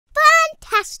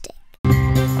Funtastic.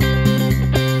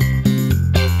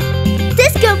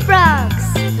 Disco frogs.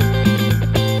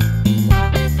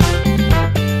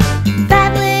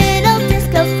 Five little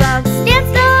disco frogs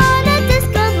danced on a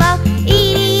disco log,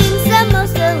 eating some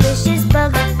most delicious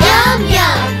bugs. Yum,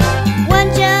 yum! One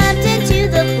jumped into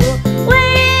the pool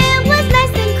where it was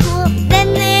nice and cool.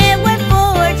 Then there were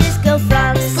four disco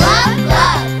frogs. Glub,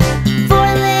 glub! Four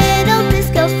little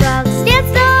disco frogs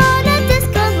danced on a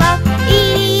disco log,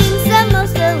 eating some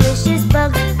most delicious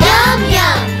bugs. Yum,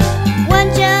 yum! One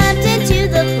jumped into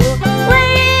the pool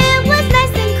where it was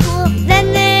nice and cool.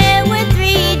 Then there were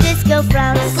three disco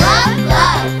frogs. Glub,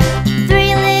 glub!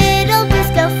 Three little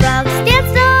disco frogs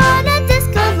danced on a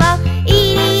disco log,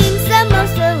 eating some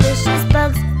most delicious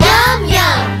bugs. Yum,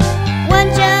 yum! One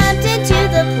jumped into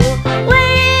the pool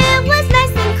where it was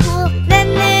nice and cool. Then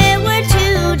there were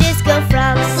two disco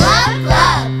frogs. Glub,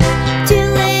 glub! Two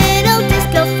little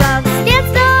disco frogs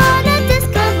danced on a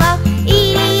disco log,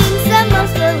 eating some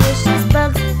most delicious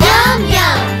bugs. Yum,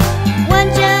 yum! One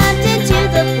jumped into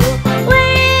the pool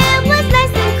where it was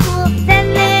nice and cool. Then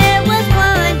there was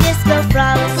one disco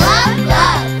frog. Glub,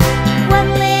 glub! One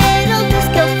little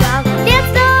disco frog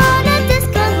danced on a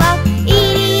disco log,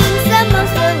 eating some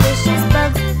most delicious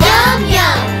bugs. Yum,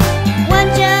 yum! One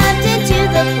jumped into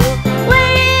the pool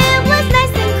where it was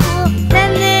nice and cool.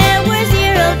 Then there were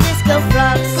zero disco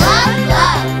frogs. Glub,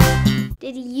 glub!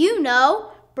 Did you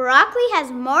know broccoli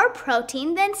has more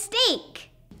protein than steak?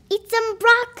 Eat some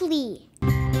broccoli.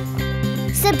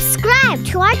 Subscribe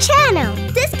to our channel,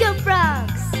 Disco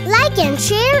Frogs. Like and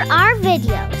share our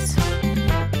videos.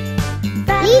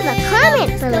 Leave a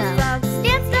comment below.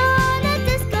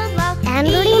 And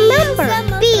remember,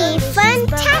 be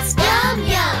fantastic.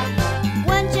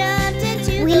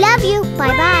 We love you.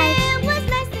 Bye-bye.